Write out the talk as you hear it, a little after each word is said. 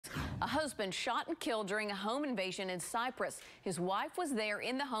A husband shot and killed during a home invasion in Cypress. His wife was there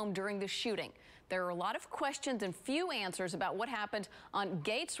in the home during the shooting. There are a lot of questions and few answers about what happened on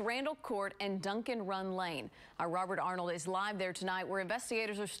Gates Randall Court and Duncan Run Lane. Our Robert Arnold is live there tonight where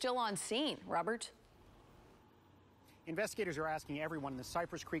investigators are still on scene. Robert? Investigators are asking everyone in the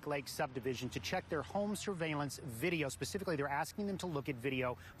Cypress Creek Lake subdivision to check their home surveillance video. Specifically, they're asking them to look at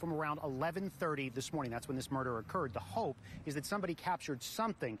video from around 11:30 this morning. That's when this murder occurred. The hope is that somebody captured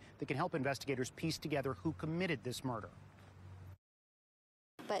something that can help investigators piece together who committed this murder.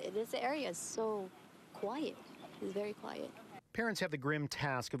 But this area is so quiet. It's very quiet. Parents have the grim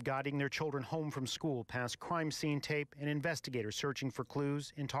task of guiding their children home from school past crime scene tape and investigators searching for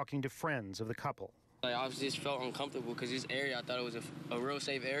clues and talking to friends of the couple. I obviously just felt uncomfortable because this area, I thought it was a real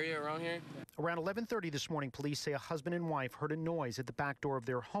safe area around here. Around 11:30 this morning, police say a husband and wife heard a noise at the back door of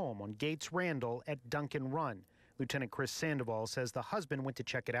their home on Gates Randall at Duncan Run. Lieutenant Chris Sandoval says the husband went to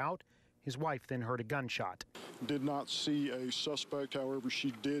check it out. His wife then heard a gunshot. Did not see a suspect, however, she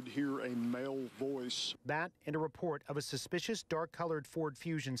did hear a male voice. That and a report of a suspicious dark-colored Ford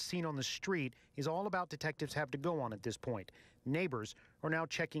Fusion seen on the street is all about detectives have to go on at this point. Neighbors are now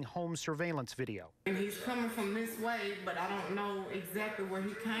checking home surveillance video. And he's coming from this way, but I don't know exactly where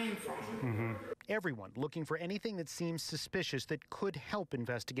he came from. Everyone looking for anything that seems suspicious that could help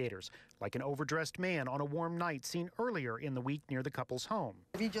investigators, like an overdressed man on a warm night seen earlier in the week near the couple's home.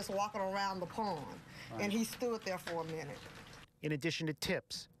 He just walking around the pond, and he stood there for a minute. In addition to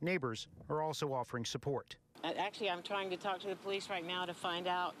tips, neighbors are also offering support. Actually, I'm trying to talk to the police right now to find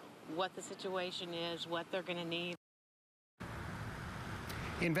out what the situation is, what they're going to need.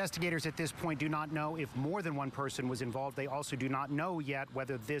 Investigators at this point do not know if more than one person was involved. They also do not know yet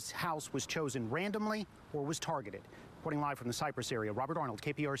whether this house was chosen randomly or was targeted. Reporting live from the Cypress area, Robert Arnold,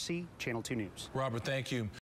 KPRC, Channel 2 News. Robert, thank you.